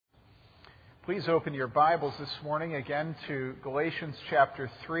Please open your Bibles this morning again to Galatians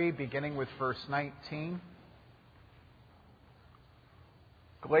chapter 3, beginning with verse 19.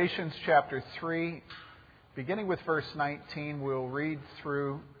 Galatians chapter 3, beginning with verse 19, we'll read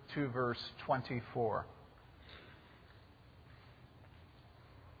through to verse 24.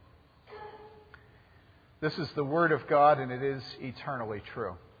 This is the Word of God, and it is eternally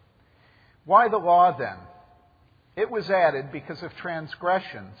true. Why the law then? It was added because of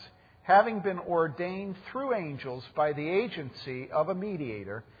transgressions, having been ordained through angels by the agency of a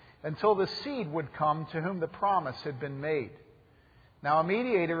mediator, until the seed would come to whom the promise had been made. Now a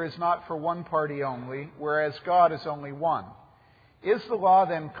mediator is not for one party only, whereas God is only one. Is the law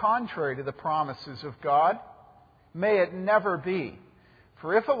then contrary to the promises of God? May it never be.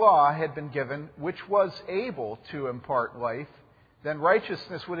 For if a law had been given which was able to impart life, then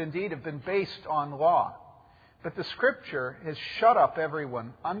righteousness would indeed have been based on law. But the Scripture has shut up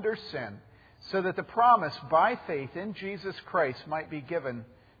everyone under sin, so that the promise by faith in Jesus Christ might be given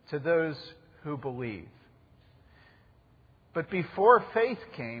to those who believe. But before faith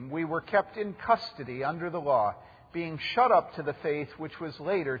came, we were kept in custody under the law, being shut up to the faith which was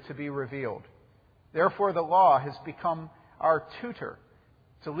later to be revealed. Therefore the law has become our tutor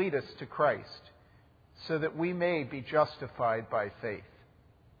to lead us to Christ, so that we may be justified by faith.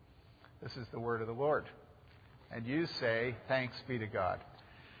 This is the word of the Lord. And you say, thanks be to God.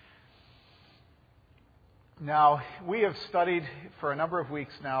 Now, we have studied for a number of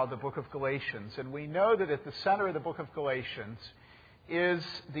weeks now the book of Galatians, and we know that at the center of the book of Galatians is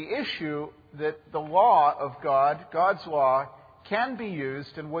the issue that the law of God, God's law, can be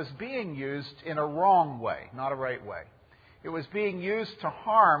used and was being used in a wrong way, not a right way. It was being used to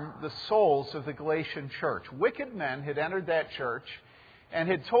harm the souls of the Galatian church. Wicked men had entered that church and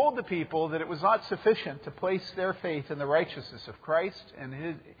had told the people that it was not sufficient to place their faith in the righteousness of Christ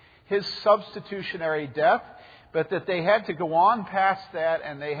and His substitutionary death, but that they had to go on past that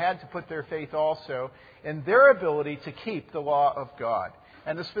and they had to put their faith also in their ability to keep the law of God.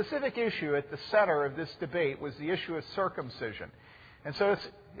 And the specific issue at the center of this debate was the issue of circumcision. And so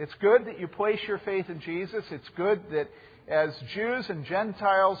it's good that you place your faith in Jesus. It's good that as Jews and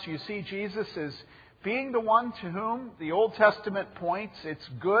Gentiles you see Jesus as being the one to whom the Old Testament points. It's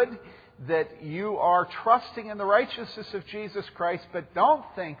good that you are trusting in the righteousness of Jesus Christ, but don't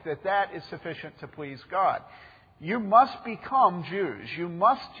think that that is sufficient to please God. You must become Jews. You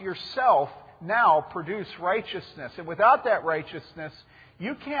must yourself now produce righteousness. And without that righteousness,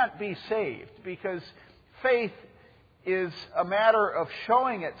 you can't be saved, because faith is a matter of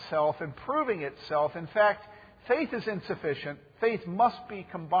showing itself and proving itself. In fact, faith is insufficient. Faith must be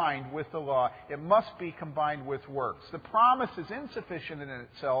combined with the law. It must be combined with works. The promise is insufficient in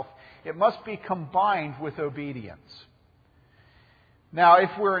itself. It must be combined with obedience. Now, if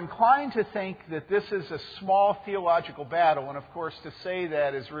we're inclined to think that this is a small theological battle, and of course to say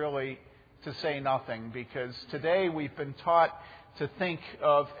that is really to say nothing, because today we've been taught to think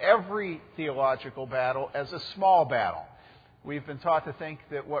of every theological battle as a small battle. We've been taught to think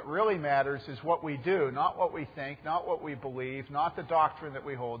that what really matters is what we do, not what we think, not what we believe, not the doctrine that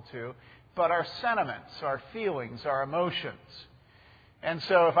we hold to, but our sentiments, our feelings, our emotions. And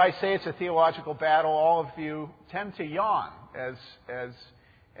so if I say it's a theological battle, all of you tend to yawn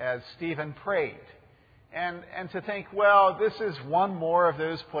as Stephen prayed. And to think, well, this is one more of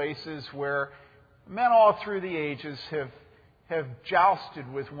those places where men all through the ages have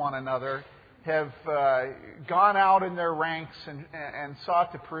jousted with one another, have gone out in their ranks and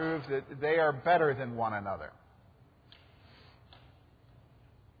sought to prove that they are better than one another.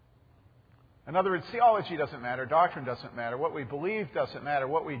 In other words, theology doesn't matter, doctrine doesn't matter, what we believe doesn't matter,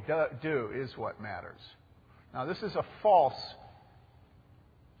 what we do is what matters. Now, this is a false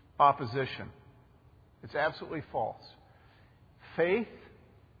opposition. It's absolutely false. Faith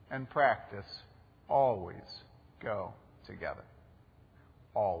and practice always go together.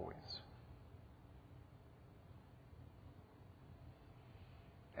 Always.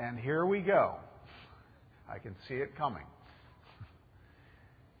 And here we go. I can see it coming.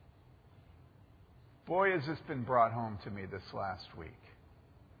 Boy, has this been brought home to me this last week.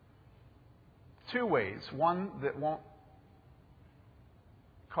 Two ways. One that won't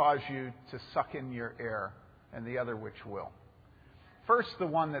cause you to suck in your air, and the other which will. First, the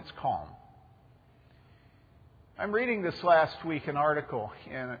one that's calm. I'm reading this last week an article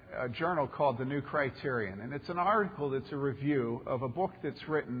in a journal called The New Criterion, and it's an article that's a review of a book that's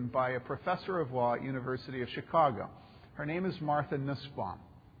written by a professor of law at University of Chicago. Her name is Martha Nussbaum.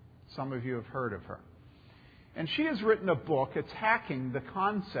 Some of you have heard of her. And she has written a book attacking the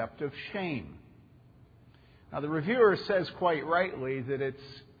concept of shame. Now, the reviewer says quite rightly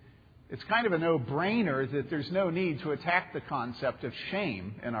that It's kind of a no-brainer that there's no need to attack the concept of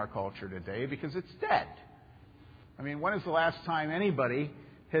shame in our culture today because it's dead. I mean, when is the last time anybody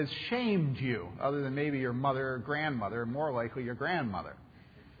has shamed you, other than maybe your mother or grandmother, more likely your grandmother?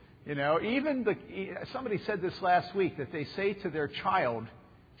 You know, somebody said this last week, that they say to their child,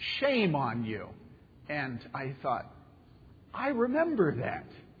 "Shame on you." And I thought, I remember that.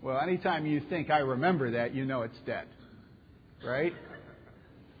 Well, anytime you think I remember that, you know it's dead. Right?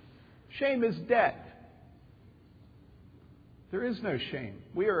 Shame is dead. There is no shame.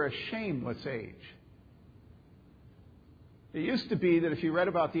 We are a shameless age. It used to be that if you read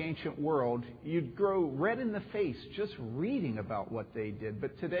about the ancient world, you'd grow red in the face just reading about what they did.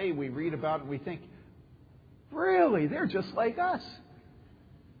 But today we read about it and we think, really, they're just like us.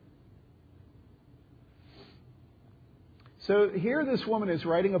 So here this woman is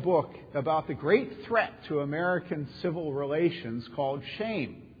writing a book about the great threat to American civil relations called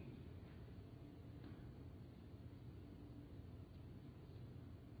shame.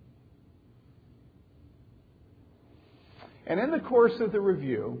 And in the course of the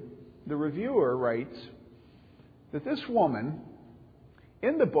review, the reviewer writes that this woman,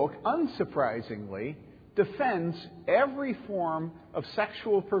 in the book, unsurprisingly, defends every form of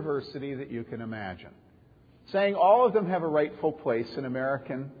sexual perversity that you can imagine, saying all of them have a rightful place in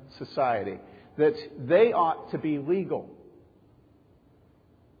American society, that they ought to be legal.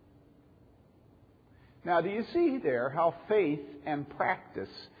 Now, do you see there how faith and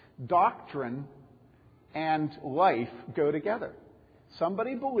practice, doctrine and life go together?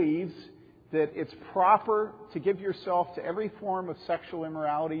 Somebody believes that it's proper to give yourself to every form of sexual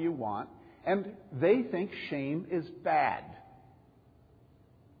immorality you want, and they think shame is bad.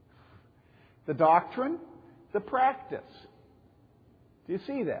 The doctrine, the practice. Do you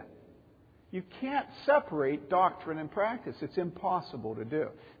see that? You can't separate doctrine and practice. It's impossible to do.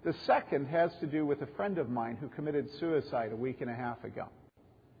 The second has to do with a friend of mine who committed suicide a week and a half ago.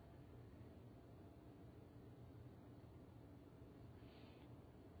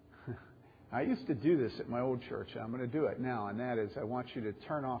 I used to do this at my old church, and I'm going to do it now, and that is I want you to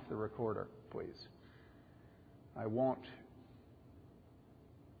turn off the recorder, please. I won't.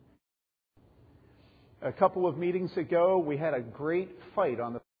 A couple of meetings ago, we had a great fight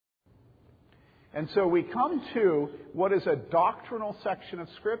on the... And so we come to what is a doctrinal section of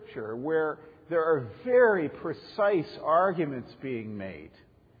Scripture where there are very precise arguments being made,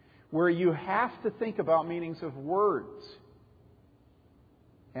 where you have to think about meanings of words.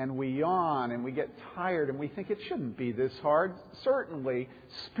 And we yawn and we get tired and we think it shouldn't be this hard. Certainly,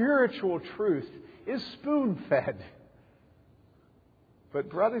 spiritual truth is spoon-fed. But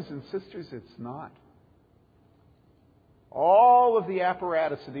brothers and sisters, it's not. All of the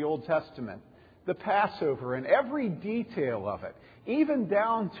apparatus of the Old Testament, the Passover and every detail of it, even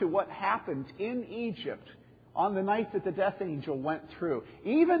down to what happened in Egypt on the night that the death angel went through,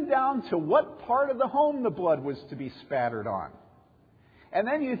 even down to what part of the home the blood was to be spattered on. And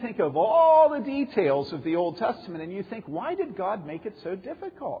then you think of all the details of the Old Testament and you think, why did God make it so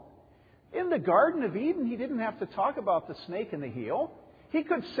difficult? In the Garden of Eden, He didn't have to talk about the snake and the heel. He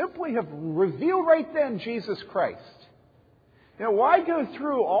could simply have revealed right then Jesus Christ. You know, why go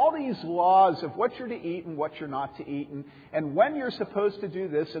through all these laws of what you're to eat and what you're not to eat, and when you're supposed to do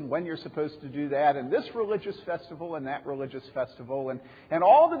this and when you're supposed to do that, and this religious festival and that religious festival, and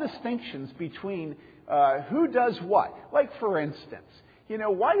all the distinctions between who does what? Like, for instance, you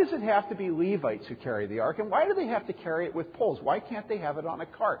know, why does it have to be Levites who carry the ark? And why do they have to carry it with poles? Why can't they have it on a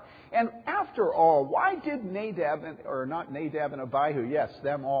cart? And after all, why did Nadab and Abihu, yes,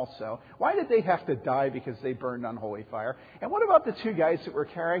 them also, why did they have to die because they burned unholy fire? And what about the two guys that were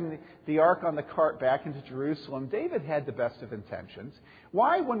carrying the ark on the cart back into Jerusalem? David had the best of intentions.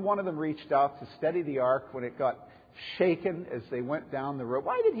 Why, when one of them reached out to steady the ark when it got shaken as they went down the road,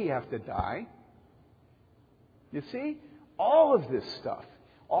 why did he have to die? You see? All of this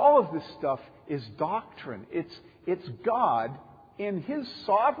stuff is doctrine. It's God in His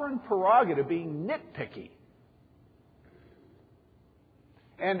sovereign prerogative being nitpicky.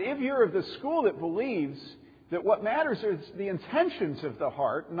 And if you're of the school that believes that what matters is the intentions of the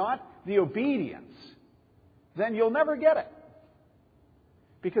heart, not the obedience, then you'll never get it.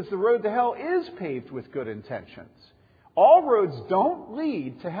 Because the road to hell is paved with good intentions. All roads don't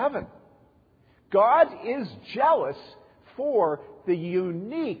lead to heaven. God is jealous for the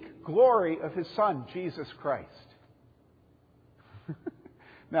unique glory of His Son, Jesus Christ.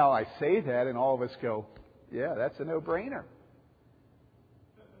 Now, I say that and all of us go, yeah, that's a no-brainer.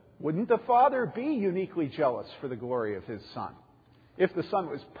 Wouldn't the Father be uniquely jealous for the glory of His Son if the Son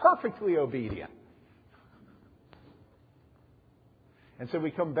was perfectly obedient? And so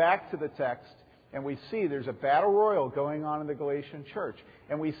we come back to the text and we see there's a battle royal going on in the Galatian church.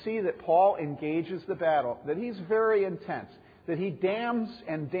 And we see that Paul engages the battle, that he's very intense, that he damns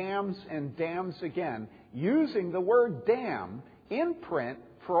and damns and damns again, using the word damn in print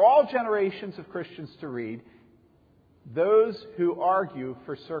for all generations of Christians to read, those who argue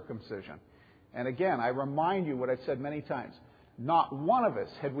for circumcision. And again, I remind you what I've said many times. Not one of us,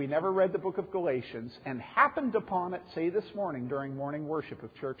 had we never read the book of Galatians and happened upon it, say this morning during morning worship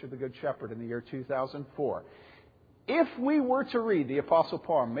of Church of the Good Shepherd in the year 2004, if we were to read the Apostle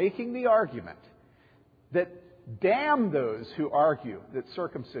Paul making the argument that damn those who argue that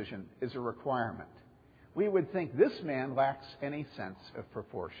circumcision is a requirement, we would think this man lacks any sense of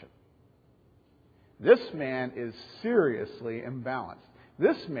proportion. This man is seriously imbalanced.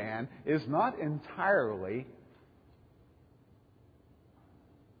 This man is not entirely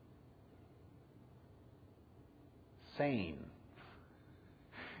sane.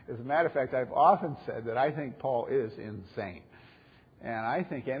 As a matter of fact, I've often said that I think Paul is insane. And I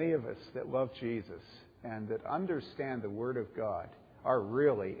think any of us that love Jesus and that understand the Word of God are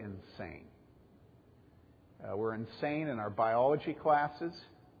really insane. We're insane in our biology classes.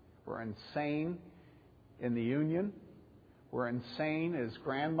 We're insane in the union. We're insane as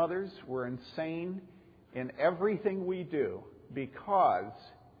grandmothers. We're insane in everything we do because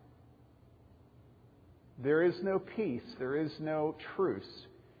there is no peace, there is no truce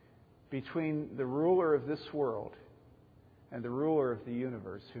between the ruler of this world and the ruler of the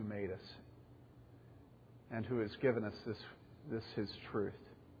universe who made us and who has given us this his truth.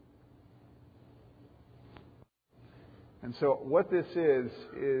 And so what this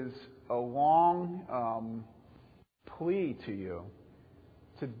is a long plea to you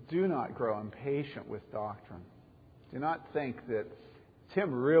to do not grow impatient with doctrine. Do not think that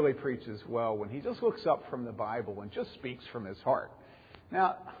Tim really preaches well when he just looks up from the Bible and just speaks from his heart.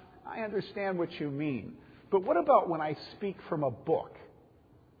 Now, I understand what you mean, but what about when I speak from a book?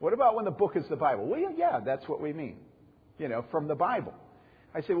 What about when the book is the Bible? Well, yeah, that's what we mean, from the Bible.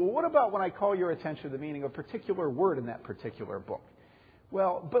 I say, well, what about when I call your attention to the meaning of a particular word in that particular book?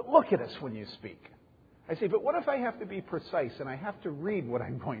 Well, but look at us when you speak. I say, but what if I have to be precise and I have to read what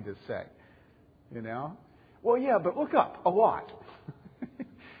I'm going to say? Well, yeah, but look up a lot.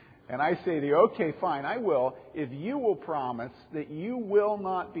 And I say to you, okay, fine, I will, if you will promise that you will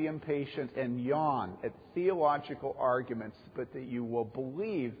not be impatient and yawn at theological arguments, but that you will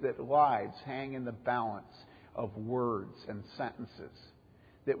believe that lives hang in the balance of words and sentences,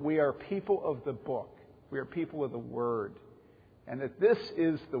 that we are people of the book, we are people of the Word, and that this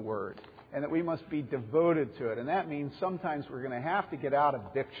is the Word, and that we must be devoted to it. And that means sometimes we're going to have to get out a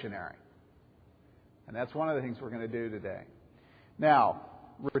dictionary. And that's one of the things we're going to do today. Now,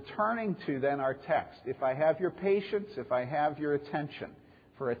 returning to then our text, if I have your patience, if I have your attention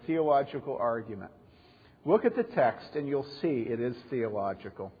for a theological argument, look at the text and you'll see it is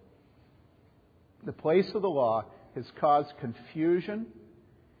theological. The place of the law has caused confusion,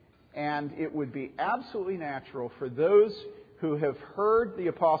 and it would be absolutely natural for those who have heard the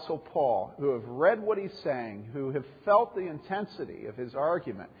Apostle Paul, who have read what he's saying, who have felt the intensity of his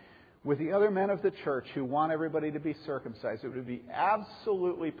argument, with the other men of the church who want everybody to be circumcised. It would be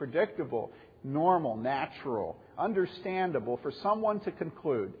absolutely predictable, normal, natural, understandable for someone to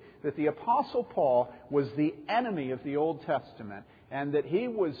conclude that the Apostle Paul was the enemy of the Old Testament and that he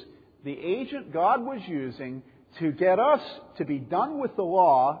was the agent God was using to get us to be done with the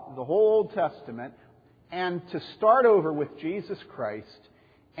law, the whole Old Testament, and to start over with Jesus Christ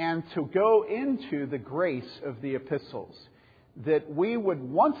and to go into the grace of the epistles. That we would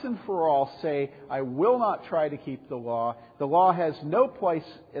once and for all say, I will not try to keep the law. The law has no place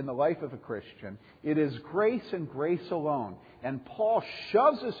in the life of a Christian. It is grace and grace alone. And Paul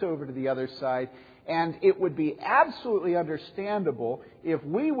shoves us over to the other side, and it would be absolutely understandable if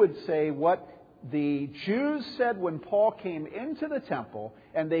we would say what the Jews said when Paul came into the temple,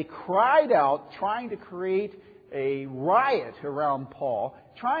 and they cried out, trying to create a riot around Paul,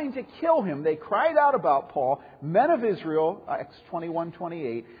 trying to kill him. They cried out about Paul, men of Israel, Acts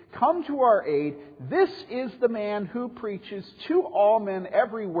 21:28, come to our aid. This is the man who preaches to all men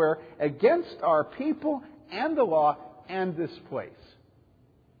everywhere against our people and the law and this place.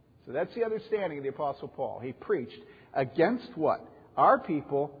 So that's the understanding of the Apostle Paul. He preached against what? Our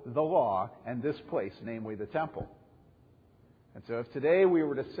people, the law, and this place, namely the temple. And so if today we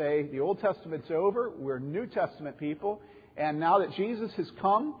were to say the Old Testament's over, we're New Testament people, and now that Jesus has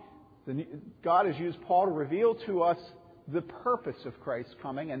come, God has used Paul to reveal to us the purpose of Christ's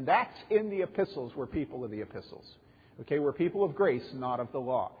coming, and that's in the epistles. We're people of the epistles. Okay, we're people of grace, not of the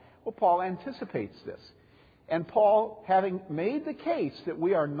law. Well, Paul anticipates this. And Paul, having made the case that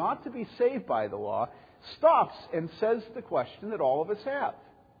we are not to be saved by the law, stops and says the question that all of us have.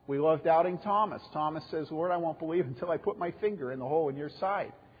 We love doubting Thomas. Thomas says, Lord, I won't believe until I put my finger in the hole in your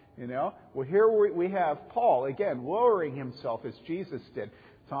side. Well, here we have Paul, again, lowering himself as Jesus did.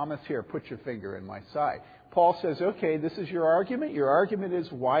 Thomas, here, put your finger in my side. Paul says, okay, this is your argument. Your argument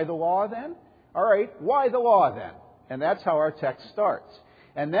is, why the law then? All right, why the law then? And that's how our text starts.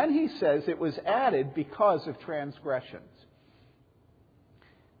 And then he says it was added because of transgressions.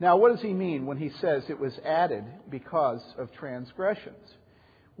 Now, what does he mean when he says it was added because of transgressions?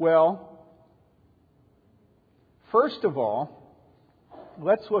 Well, first of all,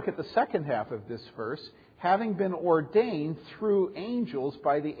 let's look at the second half of this verse. Having been ordained through angels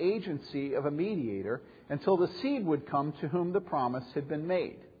by the agency of a mediator until the seed would come to whom the promise had been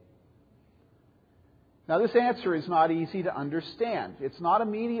made. Now, this answer is not easy to understand. It's not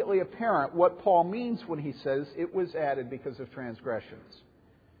immediately apparent what Paul means when he says it was added because of transgressions.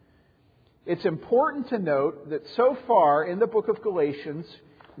 It's important to note that so far in the book of Galatians,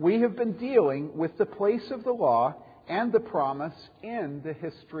 we have been dealing with the place of the law and the promise in the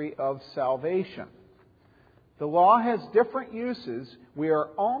history of salvation. The law has different uses. We are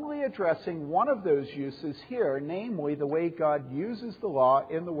only addressing one of those uses here, namely the way God uses the law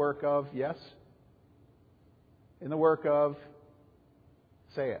in the work of, yes? In the work of,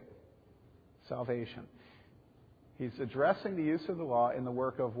 say it, salvation. He's addressing the use of the law in the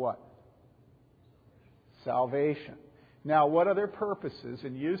work of what? Salvation. Now, what other purposes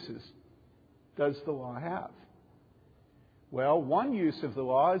and uses does the law have? Well, one use of the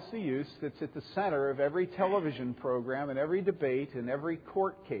law is the use that's at the center of every television program and every debate and every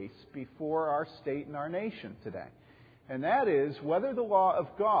court case before our state and our nation today. And that is whether the law of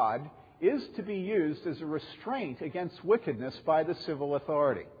God is to be used as a restraint against wickedness by the civil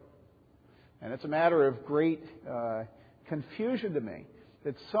authority. And it's a matter of great confusion to me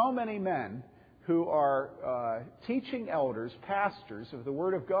that so many men who are teaching elders, pastors of the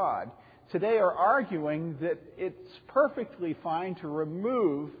Word of God, today are arguing that it's perfectly fine to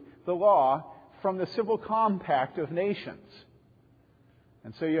remove the law from the civil compact of nations.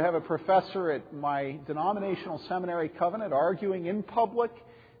 And so you have a professor at my denominational seminary Covenant arguing in public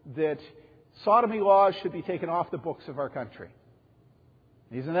that sodomy laws should be taken off the books of our country.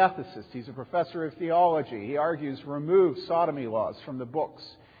 He's an ethicist. He's a professor of theology. He argues remove sodomy laws from the books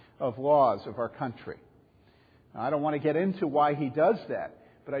of laws of our country. Now, I don't want to get into why he does that,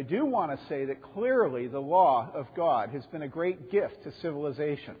 but I do want to say that clearly the law of God has been a great gift to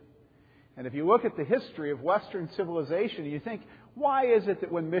civilization. And if you look at the history of Western civilization, you think, why is it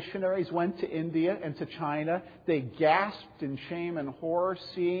that when missionaries went to India and to China, they gasped in shame and horror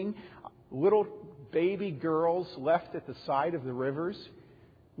seeing little baby girls left at the side of the rivers?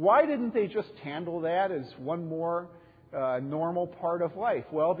 Why didn't they just handle that as one more normal part of life?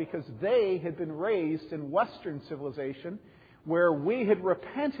 Well, because they had been raised in Western civilization where we had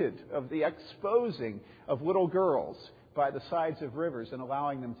repented of the exposing of little girls by the sides of rivers and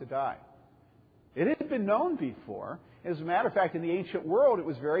allowing them to die. It had been known before. As a matter of fact, in the ancient world, it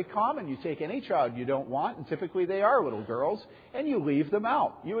was very common. You take any child you don't want, and typically they are little girls, and you leave them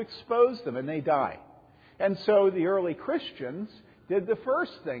out. You expose them, and they die. And so the early Christians did the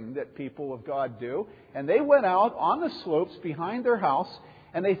first thing that people of God do, and they went out on the slopes behind their house,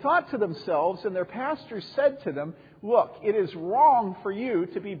 and they thought to themselves, and their pastors said to them, look, it is wrong for you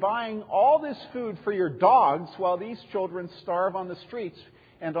to be buying all this food for your dogs while these children starve on the streets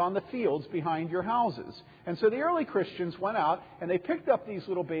and on the fields behind your houses. And so the early Christians went out and they picked up these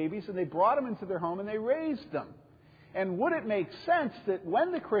little babies and they brought them into their home and they raised them. And would it make sense that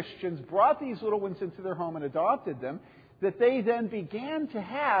when the Christians brought these little ones into their home and adopted them, that they then began to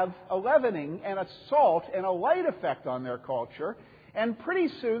have a leavening and a salt and a light effect on their culture? And pretty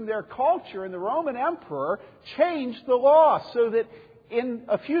soon their culture and the Roman emperor changed the law so that in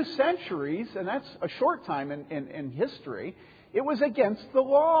a few centuries, and that's a short time in history, it was against the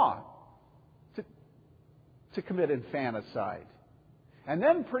law to commit infanticide. And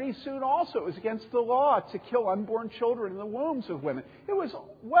then pretty soon also it was against the law to kill unborn children in the wombs of women. It was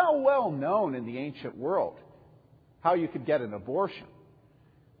well known in the ancient world how you could get an abortion.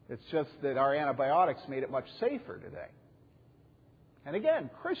 It's just that our antibiotics made it much safer today. And again,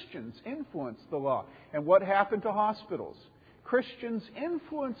 Christians influenced the law. And what happened to hospitals? Christians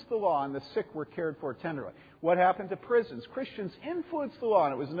influenced the law and the sick were cared for tenderly. What happened to prisons? Christians influenced the law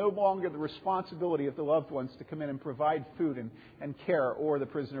and it was no longer the responsibility of the loved ones to come in and provide food and care or the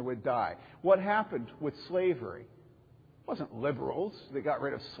prisoner would die. What happened with slavery? It wasn't liberals that got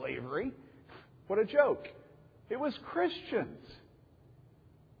rid of slavery. What a joke. It was Christians.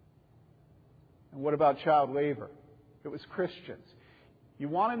 And what about child labor? It was Christians. You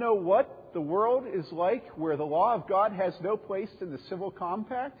want to know what the world is like where the law of God has no place in the civil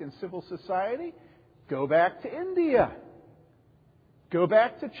compact in civil society? Go back to India. Go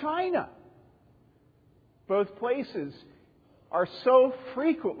back to China. Both places are so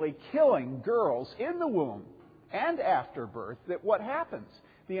frequently killing girls in the womb and after birth that what happens?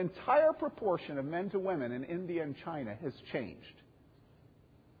 The entire proportion of men to women in India and China has changed.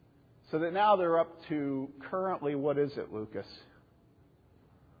 So that now they're up to currently, what is it, Lucas?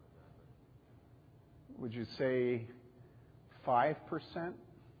 Would you say 5%?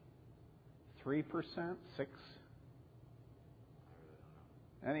 3%? 6%?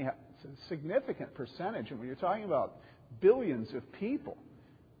 Anyhow, it's a significant percentage. And when you're talking about billions of people,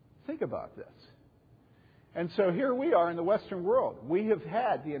 think about this. And so here we are in the Western world. We have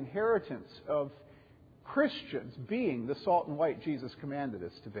had the inheritance of Christians being the salt and light Jesus commanded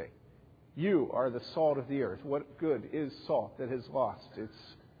us to be. You are the salt of the earth. What good is salt that has lost its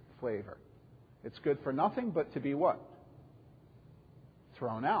flavor? It's good for nothing but to be what?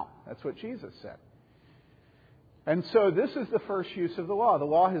 Thrown out. That's what Jesus said. And so this is the first use of the law. The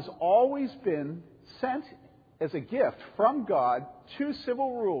law has always been sent as a gift from God to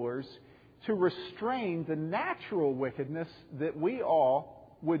civil rulers to restrain the natural wickedness that we all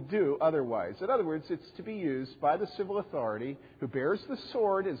would do otherwise. In other words, it's to be used by the civil authority who bears the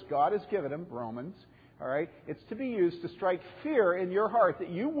sword as God has given him, Romans. All right? It's to be used to strike fear in your heart that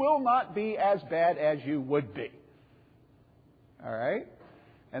you will not be as bad as you would be. All right?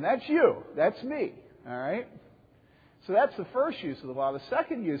 And that's you. That's me. All right? So that's the first use of the law. The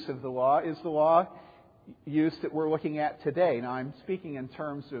second use of the law is the law use that we're looking at today. Now, I'm speaking in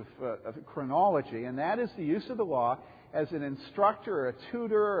terms of chronology, and that is the use of the law as an instructor, a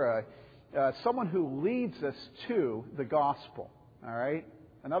tutor, someone who leads us to the gospel. All right?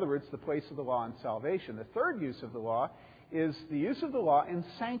 In other words, the place of the law in salvation. The third use of the law is the use of the law in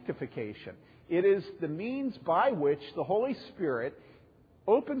sanctification. It is the means by which the Holy Spirit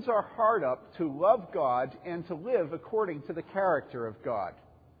opens our heart up to love God and to live according to the character of God.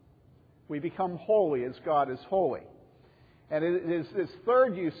 We become holy as God is holy. And it is this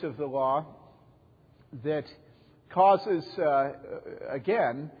third use of the law that causes,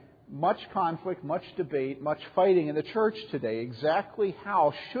 again, much conflict, much debate, much fighting in the church today. Exactly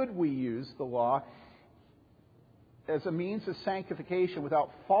how should we use the law as a means of sanctification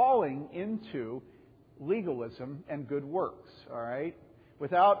without falling into legalism and good works, all right?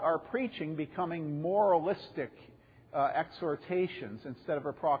 Without our preaching becoming moralistic exhortations instead of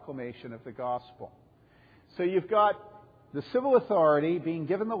a proclamation of the gospel. So you've got the civil authority being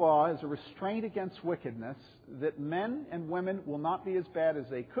given the law as a restraint against wickedness, that men and women will not be as bad as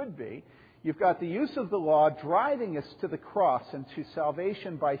they could be. You've got the use of the law driving us to the cross and to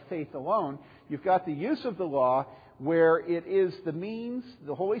salvation by faith alone. You've got the use of the law where it is the means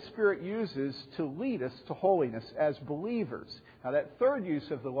the Holy Spirit uses to lead us to holiness as believers. Now, that third use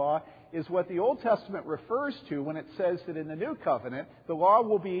of the law is what the Old Testament refers to when it says that in the New Covenant, the law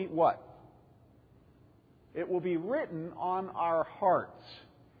will be what? It will be written on our hearts.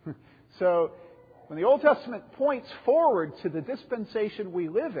 So, when the Old Testament points forward to the dispensation we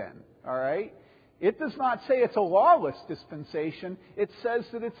live in, all right, it does not say it's a lawless dispensation. It says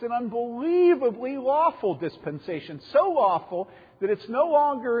that it's an unbelievably lawful dispensation. So lawful that it's no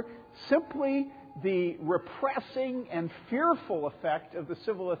longer simply the repressing and fearful effect of the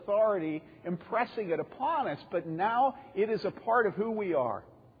civil authority impressing it upon us, but now it is a part of who we are.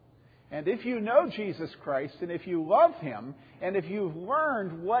 And if you know Jesus Christ, and if you love Him, and if you've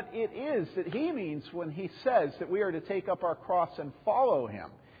learned what it is that He means when He says that we are to take up our cross and follow Him,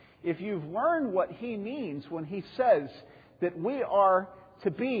 if you've learned what He means when He says that we are to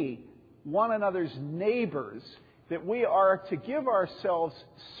be one another's neighbors, that we are to give ourselves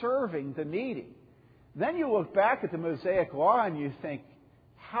serving the needy, then you look back at the Mosaic Law and you think,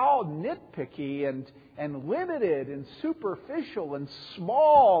 how nitpicky and limited and superficial and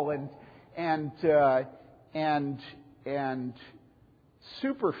small and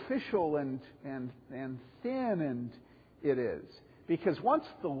superficial and thin and it is. Because once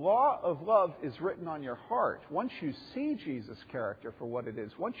the law of love is written on your heart, once you see Jesus' character for what it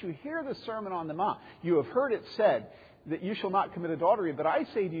is, once you hear the Sermon on the Mount, you have heard it said that you shall not commit adultery. But I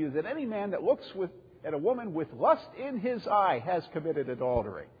say to you that any man that looks at a woman with lust in his eye has committed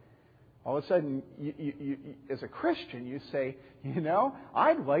adultery. All of a sudden, you, as a Christian, you say,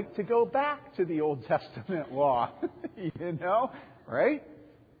 I'd like to go back to the Old Testament law. Right?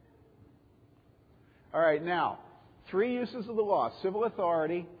 All right, now, 3 uses of the law: civil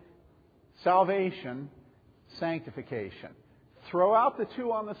authority, salvation, sanctification. Throw out the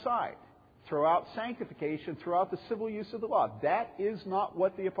 2 on the side. throw out sanctification, throw out the civil use of the law. That is not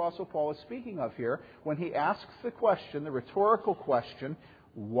what the Apostle Paul is speaking of here when he asks the question, the rhetorical question,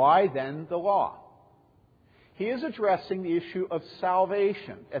 why then the law? He is addressing the issue of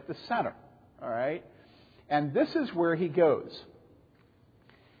salvation at the center. All right? And this is where he goes.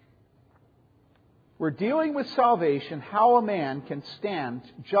 We're dealing with salvation, how a man can stand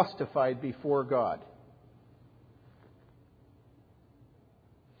justified before God.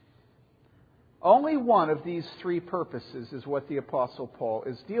 Only one of these three purposes is what the Apostle Paul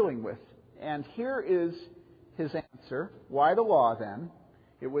is dealing with. And here is his answer. Why the law then?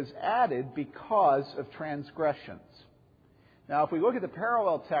 It was added because of transgressions. Now, if we look at the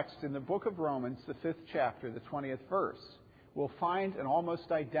parallel text in the book of Romans, the 5th chapter, the 20th verse, we'll find an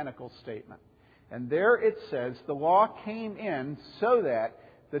almost identical statement. And there it says, the law came in so that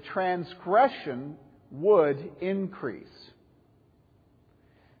the transgression would increase.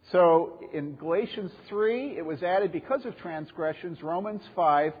 So in Galatians 3, it was added because of transgressions. Romans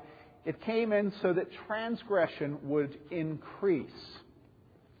 5, it came in so that transgression would increase.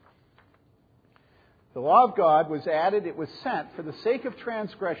 The law of God was added, it was sent for the sake of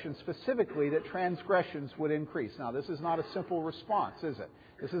transgression, specifically that transgressions would increase. Now, this is not a simple response, is it?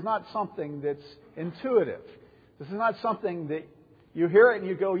 This is not something that's intuitive. This is not something that you hear it and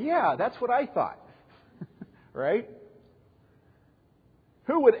you go, yeah, that's what I thought. Right?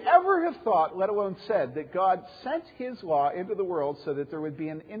 Who would ever have thought, let alone said, that God sent His law into the world so that there would be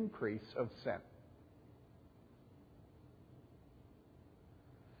an increase of sin?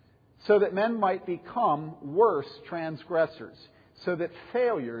 So that men might become worse transgressors, so that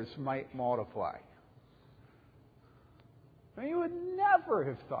failures might multiply. I mean, you would never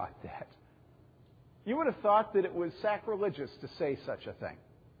have thought that. You would have thought that it was sacrilegious to say such a thing.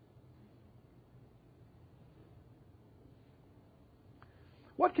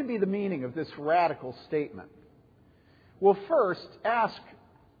 What can be the meaning of this radical statement? Well, first, ask,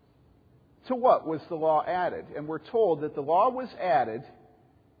 to what was the law added? And we're told that the law was added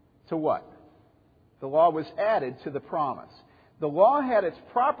to what? The law was added to the promise. The law had its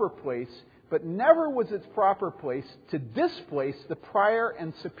proper place, but never was its proper place to displace the prior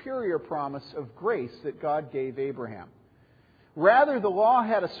and superior promise of grace that God gave Abraham. Rather, the law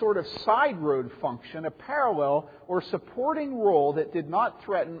had a sort of side road function, a parallel or supporting role that did not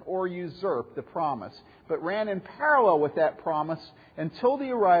threaten or usurp the promise, but ran in parallel with that promise until the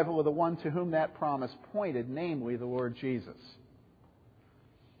arrival of the one to whom that promise pointed, namely the Lord Jesus.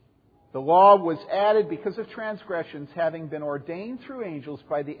 The law was added because of transgressions having been ordained through angels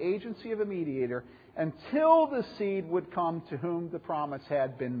by the agency of a mediator until the seed would come to whom the promise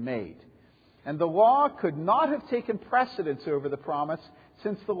had been made. And the law could not have taken precedence over the promise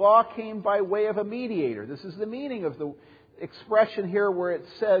since the law came by way of a mediator. This is the meaning of the expression here where it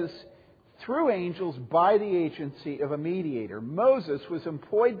says, through angels by the agency of a mediator. Moses was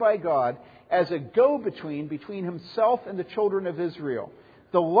employed by God as a go-between between himself and the children of Israel.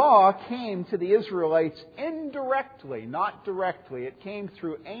 The law came to the Israelites indirectly, not directly. It came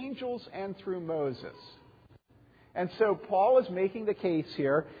through angels and through Moses. And so Paul is making the case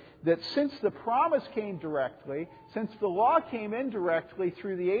here that since the promise came directly, since the law came indirectly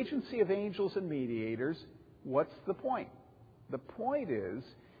through the agency of angels and mediators, what's the point? The point is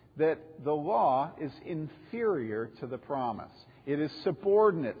that the law is inferior to the promise. It is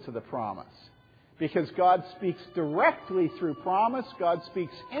subordinate to the promise. Because God speaks directly through promise, God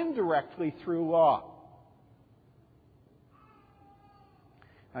speaks indirectly through law.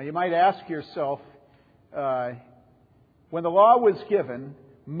 Now you might ask yourself, when the law was given,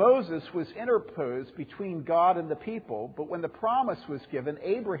 Moses was interposed between God and the people, but when the promise was given,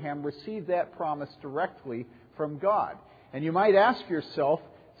 Abraham received that promise directly from God. And you might ask yourself,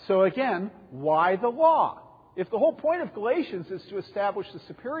 so again, why the law? If the whole point of Galatians is to establish the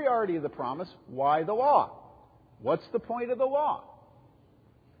superiority of the promise, why the law? What's the point of the law?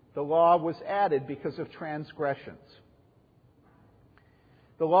 The law was added because of transgressions.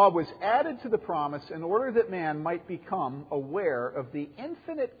 The law was added to the promise in order that man might become aware of the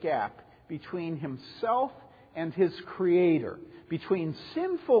infinite gap between himself and his Creator, between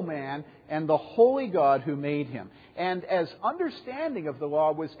sinful man and the holy God who made him. And as understanding of the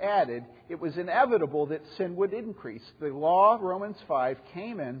law was added, it was inevitable that sin would increase. The law, Romans 5,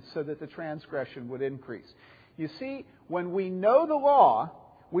 came in so that the transgression would increase. You see, when we know the law,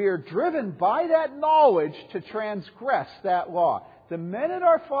 we are driven by that knowledge to transgress that law. The minute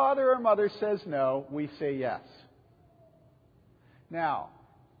our father or mother says no, we say yes. Now,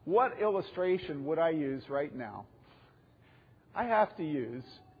 what illustration would I use right now? I have to use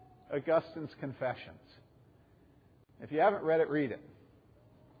Augustine's Confessions. If you haven't read it, read it.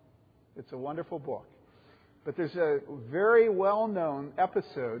 It's a wonderful book. But there's a very well-known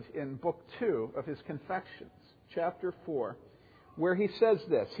episode in Book 2 of his Confessions, chapter 4, where he says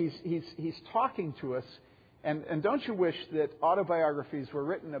this. He's talking to us, and don't you wish that autobiographies were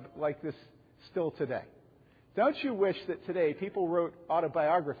written like this still today? Don't you wish that today people wrote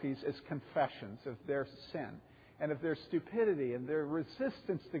autobiographies as confessions of their sin and of their stupidity and their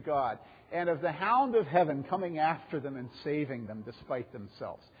resistance to God and of the hound of heaven coming after them and saving them despite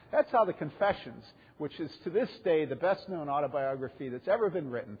themselves? That's how the Confessions, which is to this day the best-known autobiography that's ever been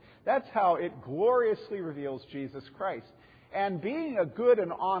written, that's how it gloriously reveals Jesus Christ. And being a good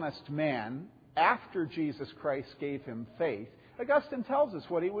and honest man, after Jesus Christ gave him faith, Augustine tells us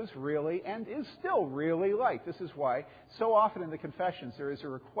what he was really and is still really like. This is why so often in the Confessions there is a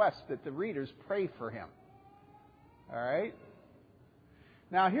request that the readers pray for him. All right?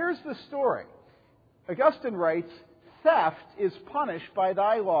 Now here's the story. Augustine writes, "Theft is punished by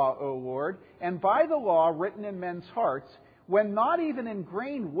thy law, O Lord, and by the law written in men's hearts, when not even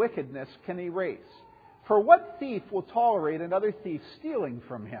ingrained wickedness can erase. For what thief will tolerate another thief stealing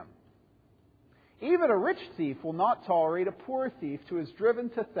from him? Even a rich thief will not tolerate a poor thief who is driven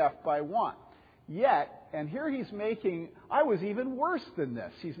to theft by want. Yet," and here he's making, I was even worse than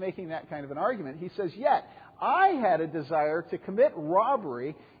this. He's making that kind of an argument. He says, "Yet, I had a desire to commit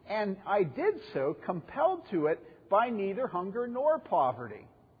robbery, and I did so, compelled to it by neither hunger nor poverty,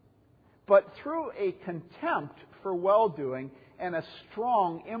 but through a contempt for well-doing and a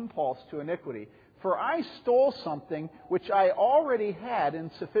strong impulse to iniquity. For I stole something which I already had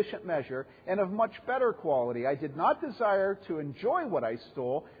in sufficient measure and of much better quality. I did not desire to enjoy what I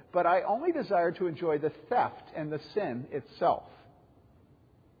stole, but I only desired to enjoy the theft and the sin itself.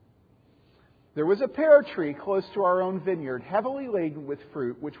 There was a pear tree close to our own vineyard, heavily laden with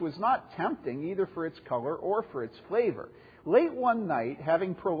fruit, which was not tempting either for its color or for its flavor. Late one night,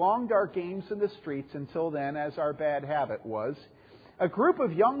 having prolonged our games in the streets until then, as our bad habit was, a group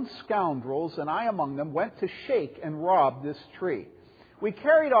of young scoundrels, and I among them, went to shake and rob this tree. We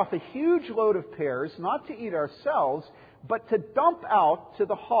carried off a huge load of pears, not to eat ourselves, but to dump out to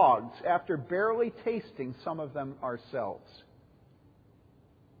the hogs, after barely tasting some of them ourselves.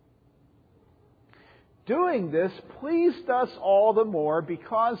 Doing this pleased us all the more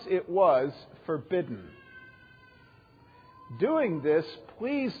because it was forbidden." Doing this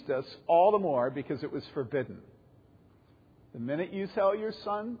pleased us all the more because it was forbidden. The minute you tell your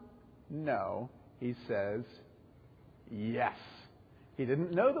son no, he says yes. He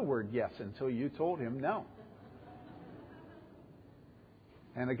didn't know the word yes until you told him no.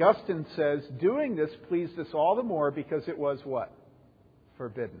 And Augustine says, doing this pleased us all the more because it was what?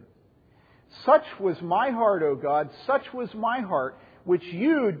 Forbidden. "Such was my heart, O God, such was my heart, which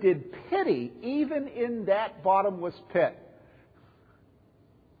you did pity even in that bottomless pit.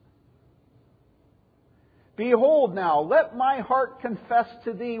 Behold now, let my heart confess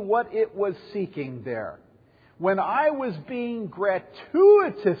to thee what it was seeking there, when I was being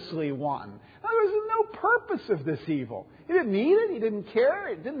gratuitously wanton." Now, there was no purpose of this evil. He didn't need it. He didn't care.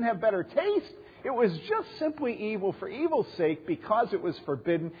 It didn't have better taste. It was just simply evil for evil's sake because it was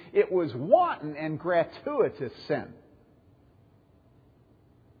forbidden. It was wanton and gratuitous sin.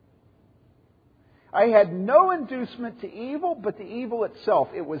 "I had no inducement to evil, but the evil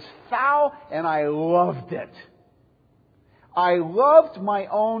itself. It was foul, and I loved it. I loved my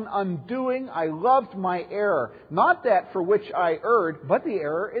own undoing. I loved my error. Not that for which I erred, but the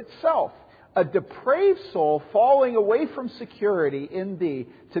error itself. A depraved soul falling away from security in thee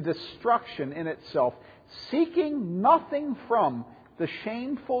to destruction in itself, seeking nothing from the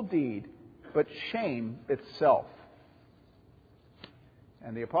shameful deed, but shame itself."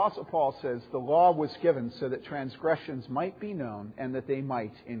 And the Apostle Paul says the law was given so that transgressions might be known and that they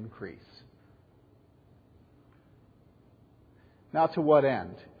might increase. Now to what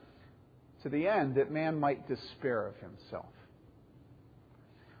end? To the end that man might despair of himself.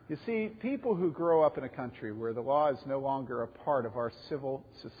 You see, people who grow up in a country where the law is no longer a part of our civil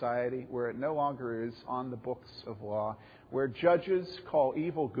society, where it no longer is on the books of law, where judges call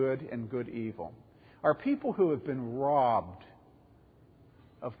evil good and good evil, are people who have been robbed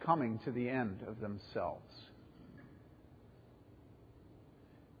of coming to the end of themselves.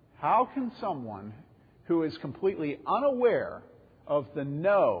 How can someone who is completely unaware of the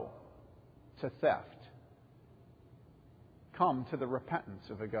no to theft come to the repentance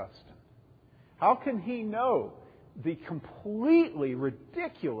of Augustine? How can he know the completely,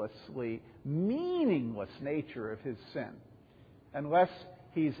 ridiculously meaningless nature of his sin unless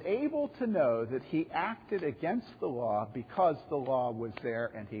he's able to know that he acted against the law because the law was there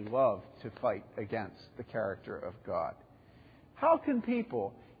and he loved to fight against the character of God? How can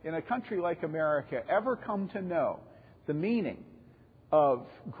people in a country like America ever come to know the meaning of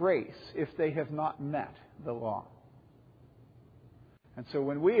grace if they have not met the law? And so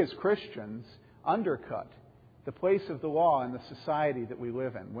when we as Christians undercut the place of the law in the society that we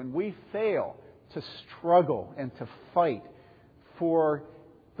live in, when we fail to struggle and to fight for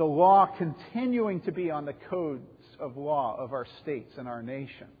the law continuing to be on the codes of law of our states and our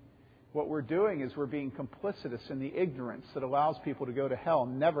nation, what we're doing is we're being complicitous in the ignorance that allows people to go to hell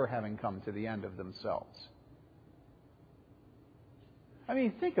never having come to the end of themselves. I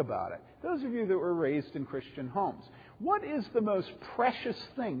mean, think about it. Those of you that were raised in Christian homes, what is the most precious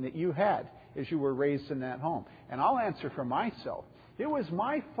thing that you had as you were raised in that home? And I'll answer for myself. It was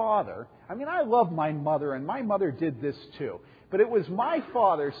my father. I mean, I love my mother, and my mother did this too. But it was my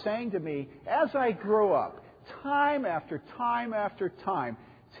father saying to me, as I grew up, time after time after time,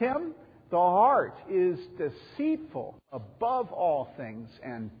 Tim, the heart is deceitful above all things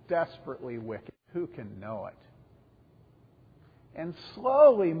and desperately wicked. Who can know it? And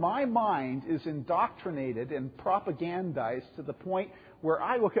slowly my mind is indoctrinated and propagandized to the point where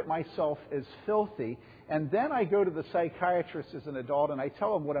I look at myself as filthy, and then I go to the psychiatrist as an adult and I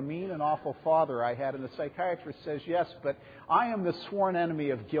tell him what a mean and awful father I had, and the psychiatrist says, yes, but I am the sworn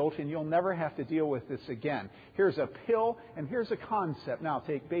enemy of guilt and you'll never have to deal with this again. Here's a pill and here's a concept. Now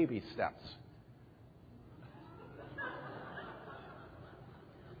take baby steps.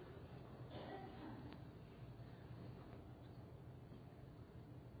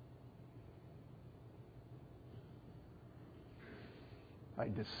 I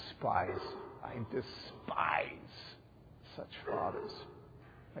despise such fathers.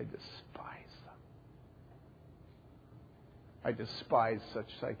 I despise them. I despise such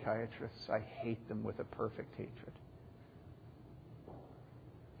psychiatrists. I hate them with a perfect hatred.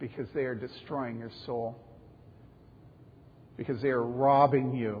 Because they are destroying your soul. Because they are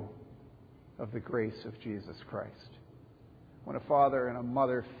robbing you of the grace of Jesus Christ. When a father and a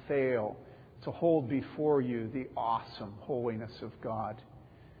mother fail to hold before you the awesome holiness of God,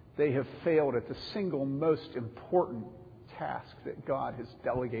 they have failed at the single most important task that God has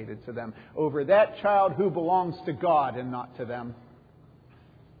delegated to them over that child who belongs to God and not to them.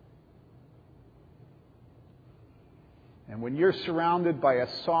 And when you're surrounded by a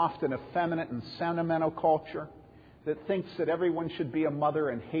soft and effeminate and sentimental culture that thinks that everyone should be a mother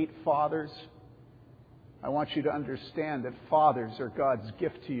and hate fathers, I want you to understand that fathers are God's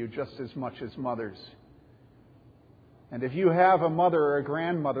gift to you just as much as mothers. And if you have a mother or a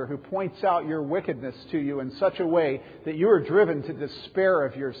grandmother who points out your wickedness to you in such a way that you are driven to despair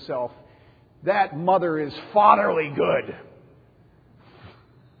of yourself, that mother is fatherly good.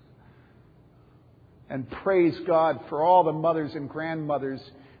 And praise God for all the mothers and grandmothers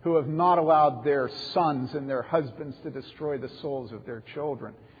who have not allowed their sons and their husbands to destroy the souls of their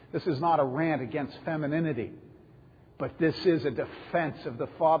children. This is not a rant against femininity, but this is a defense of the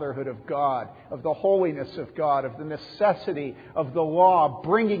fatherhood of God, of the holiness of God, of the necessity of the law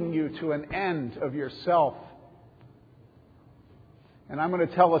bringing you to an end of yourself. And I'm going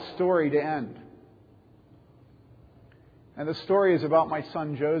to tell a story to end. And the story is about my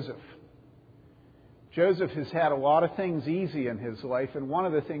son Joseph. Joseph has had a lot of things easy in his life, and one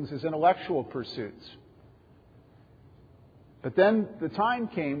of the things is intellectual pursuits. But then the time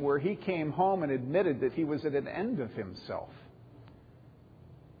came where he came home and admitted that he was at an end of himself.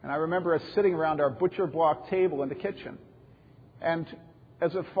 And I remember us sitting around our butcher block table in the kitchen. And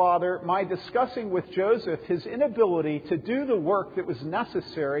as a father, my discussing with Joseph his inability to do the work that was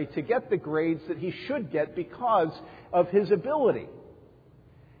necessary to get the grades that he should get because of his ability.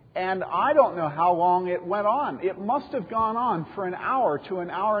 And I don't know how long it went on. It must have gone on for an hour to an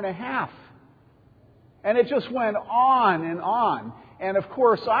hour and a half. And it just went on and on. And of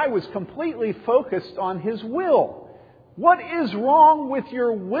course, I was completely focused on his will. What is wrong with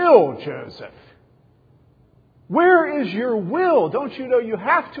your will, Joseph? Where is your will? Don't you know you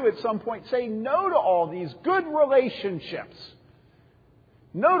have to at some point say no to all these good relationships?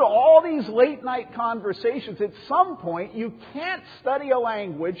 No to all these late night conversations. At some point, you can't study a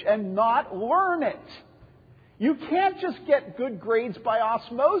language and not learn it. You can't just get good grades by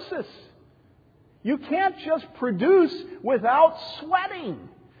osmosis. You can't just produce without sweating.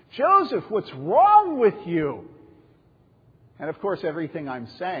 Joseph, what's wrong with you? And of course, everything I'm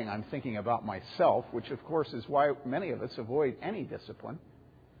saying, I'm thinking about myself, which of course is why many of us avoid any discipline.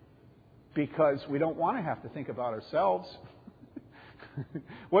 Because we don't want to have to think about ourselves.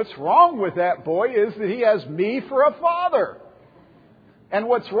 What's wrong with that boy is that he has me for a father. And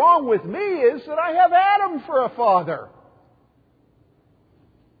what's wrong with me is that I have Adam for a father.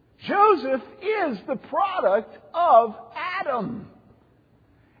 Joseph is the product of Adam.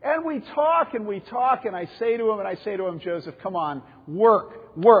 And we talk, and I say to him, Joseph, come on,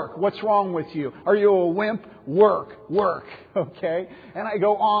 work, what's wrong with you? Are you a wimp? Work, okay? And I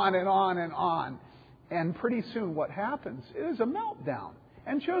go on and on and on. And pretty soon what happens is a meltdown.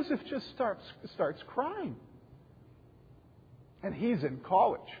 And Joseph just starts crying. And he's in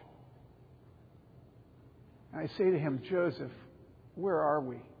college. And I say to him, Joseph, where are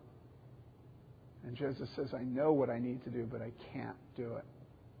we? And Joseph says, I know what I need to do, but I can't do it.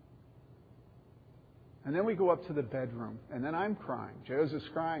 And then we go up to the bedroom, and then I'm crying. Joseph's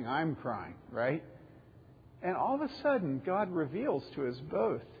crying, I'm crying, right? And all of a sudden, God reveals to us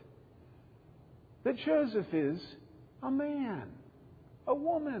both that Joseph is a man, a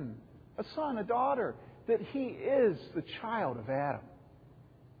woman, a son, a daughter, that he is the child of Adam.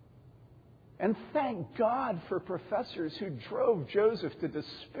 And thank God for professors who drove Joseph to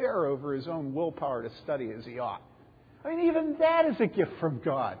despair over his own willpower to study as he ought. I mean, even that is a gift from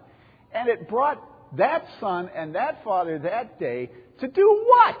God. And it brought that son and that father that day to do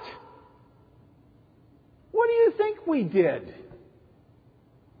what? What do you think we did?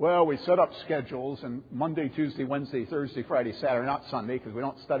 Well, we set up schedules and Monday, Tuesday, Wednesday, Thursday, Friday, Saturday, not Sunday because we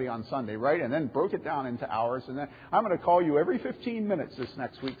don't study on Sunday, right? And then broke it down into hours. And then I'm going to call you every 15 minutes this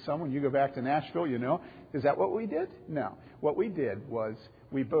next week, son, when you go back to Nashville, you know. Is that what we did? No. What we did was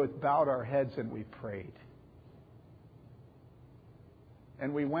we both bowed our heads and we prayed.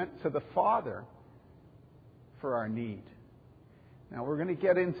 And we went to the Father for our need. Now, we're going to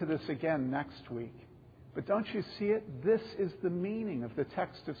get into this again next week. But don't you see it? This is the meaning of the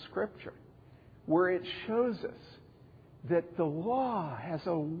text of Scripture, where it shows us that the law has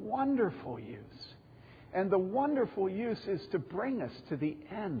a wonderful use. And the wonderful use is to bring us to the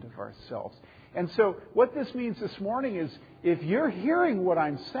end of ourselves. And so what this means this morning is if you're hearing what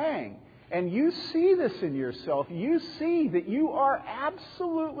I'm saying, and you see this in yourself, you see that you are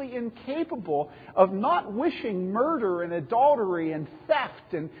absolutely incapable of not wishing murder and adultery and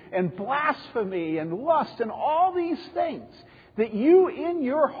theft and blasphemy and lust and all these things. That you in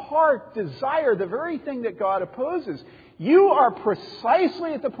your heart desire the very thing that God opposes. You are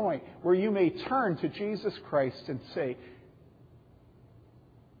precisely at the point where you may turn to Jesus Christ and say,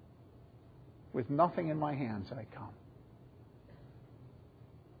 with nothing in my hands I come.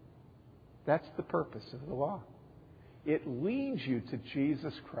 That's the purpose of the law. It leads you to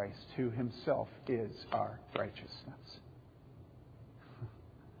Jesus Christ, who himself is our righteousness.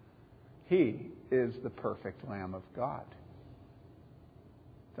 He is the perfect Lamb of God.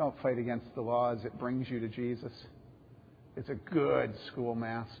 Don't fight against the law as it brings you to Jesus. It's a good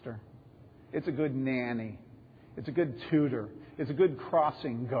schoolmaster. It's a good nanny. It's a good tutor. It's a good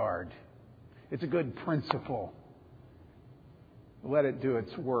crossing guard. It's a good principal. Let it do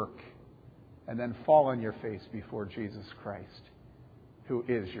its work. And then fall on your face before Jesus Christ, who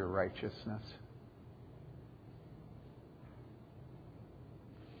is your righteousness.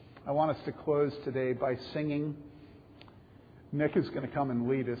 I want us to close today by singing. Nick is going to come and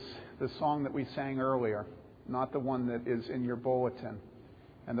lead us. The song that we sang earlier, not the one that is in your bulletin.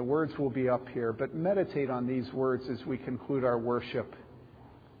 And the words will be up here. But meditate on these words as we conclude our worship.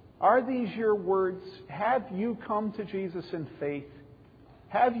 Are these your words? Have you come to Jesus in faith?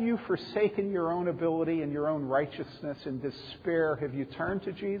 Have you forsaken your own ability and your own righteousness in despair? Have you turned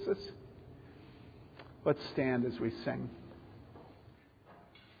to Jesus? Let's stand as we sing.